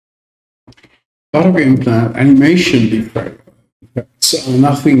buttock implant animation defects are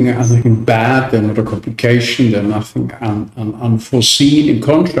nothing bad. They're not a complication. They're nothing unforeseen. In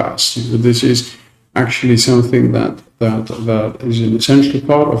contrast, this is actually something that is an essential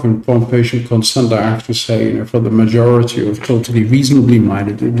part of informed patient consent. I have to say, for the majority of totally reasonably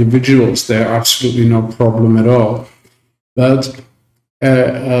minded individuals, they're absolutely no problem at all. But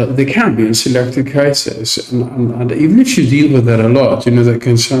they can be in selected cases, and even if you deal with that a lot, they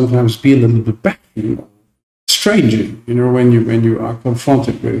can sometimes be a little bit baffling, strange, when you are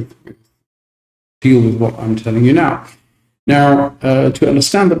confronted with deal with what I'm telling you now. Now, to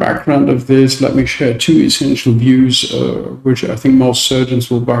understand the background of this, let me share two essential views, which I think most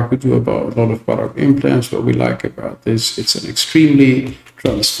surgeons will back to about a lot of buttock implants. What we like about this, it's an extremely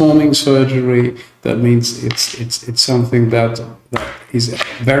transforming surgery. That means it's something that is a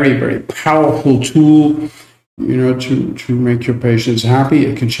very, very powerful tool, to make your patients happy.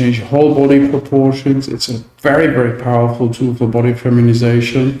 It can change whole body proportions. It's a very, very powerful tool for body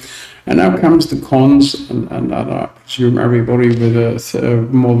feminization. And now comes the cons, and I presume everybody with a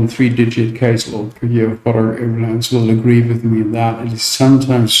more than 3-digit caseload per year of buttock implants will agree with me in that. It is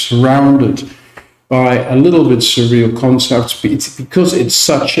sometimes surrounded by a little bit surreal concepts. It's because it's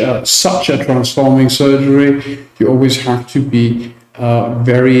such a transforming surgery. You always have to be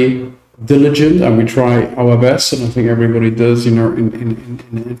very diligent, and we try our best, and I think everybody does,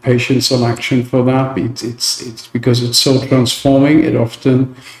 in patient selection for that. It's because it's so transforming. It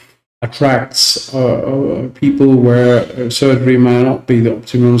often attracts people where surgery may not be the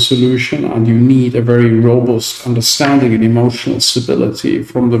optimum solution, and you need a very robust understanding and emotional stability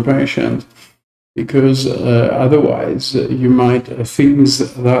from the patient, because otherwise you might things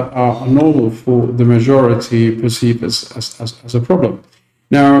that are normal for the majority perceive as a problem.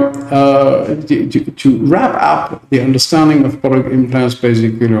 Now, to wrap up the understanding of buttock implants,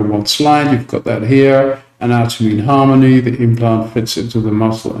 basically on one slide, you've got that here. Anatomy in harmony, the implant fits into the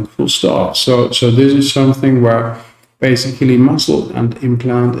muscle, and full stop. So this is something where basically muscle and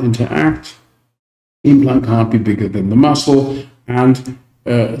implant interact. Implant can't be bigger than the muscle, and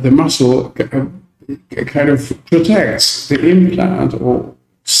the muscle kind of protects the implant or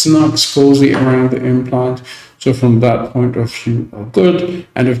snugs cozy around the implant. So from that point of view, good.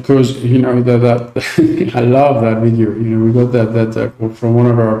 And of course, that I love that video. We got that from one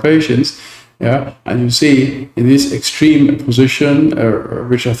of our patients. Yeah, and you see in this extreme position,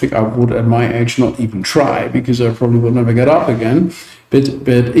 which I think I would at my age not even try, because I probably will never get up again. But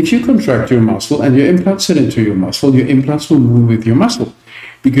if you contract your muscle and your implants sit into your muscle, your implants will move with your muscle.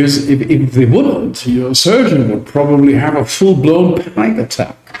 Because if they wouldn't, your surgeon would probably have a full-blown panic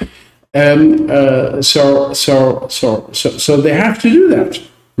attack. So they have to do that.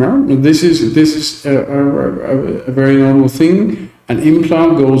 Right? This is a very normal thing. An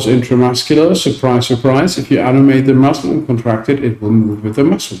implant goes intramuscular. Surprise, surprise. If you animate the muscle and contract it, it will move with the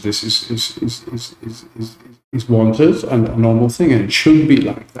muscle. This is wanted and a normal thing, and it should be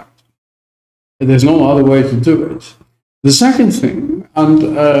like that. There's no other way to do it. The second thing, and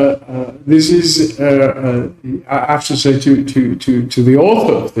this is, I have to say to the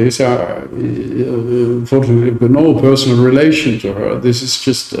author of this, unfortunately, I've got no personal relation to her. This is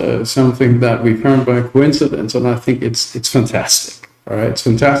just something that we found by coincidence, and I think it's fantastic. All right, it's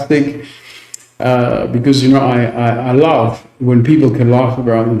fantastic because I love when people can laugh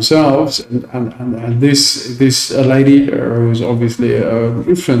about themselves, and this lady who's obviously a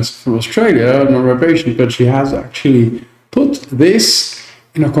influence from Australia, not a patient, but she has actually put this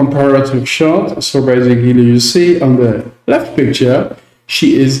in a comparative shot. So basically, you see on the left picture,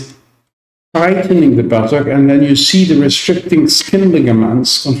 she is tightening the buttock, and then you see the restricting skin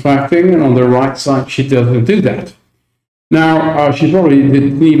ligaments contracting, and on the right side, she doesn't do that. Now, she probably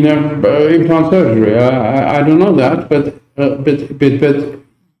didn't need implant surgery. I don't know that, but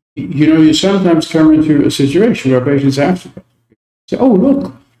you sometimes come into a situation where patients have to say, "Oh,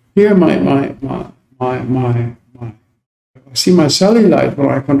 look, here I see my cellulite when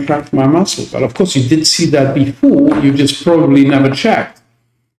I contract my muscle." But of course, you did see that before. You just probably never checked.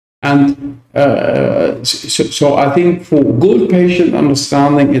 And so I think for good patient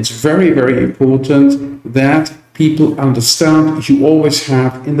understanding, it's very, very important that people understand you always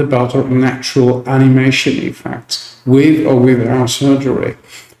have in the buttock natural animation effects with or without surgery.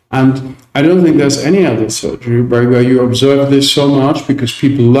 And I don't think there's any other surgery where you observe this so much, because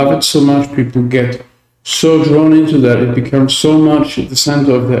people love it so much, people get so drawn into that, it becomes so much at the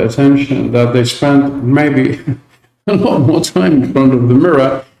center of their attention that they spend maybe a lot more time in front of the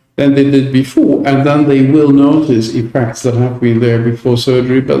mirror than they did before, and then they will notice effects that have been there before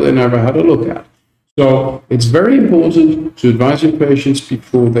surgery, but they never had a look at. So it's very important to advise your patients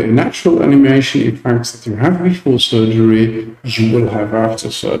before the natural animation effects that you have before surgery, you will have after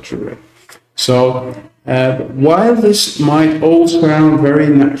surgery. So while this might all sound very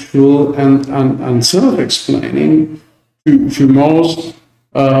natural and self-explaining to most,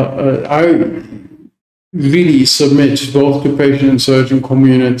 I really submit both to patient and surgeon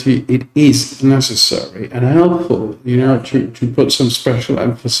community, it is necessary and helpful, to put some special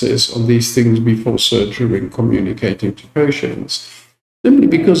emphasis on these things before surgery and communicating to patients. Simply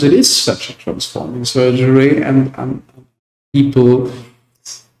because it is such a transforming surgery and people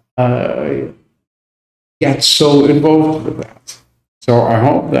get so involved with that. So I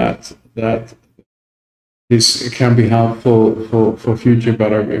hope that this can be helpful for future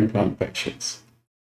buttock implant patients.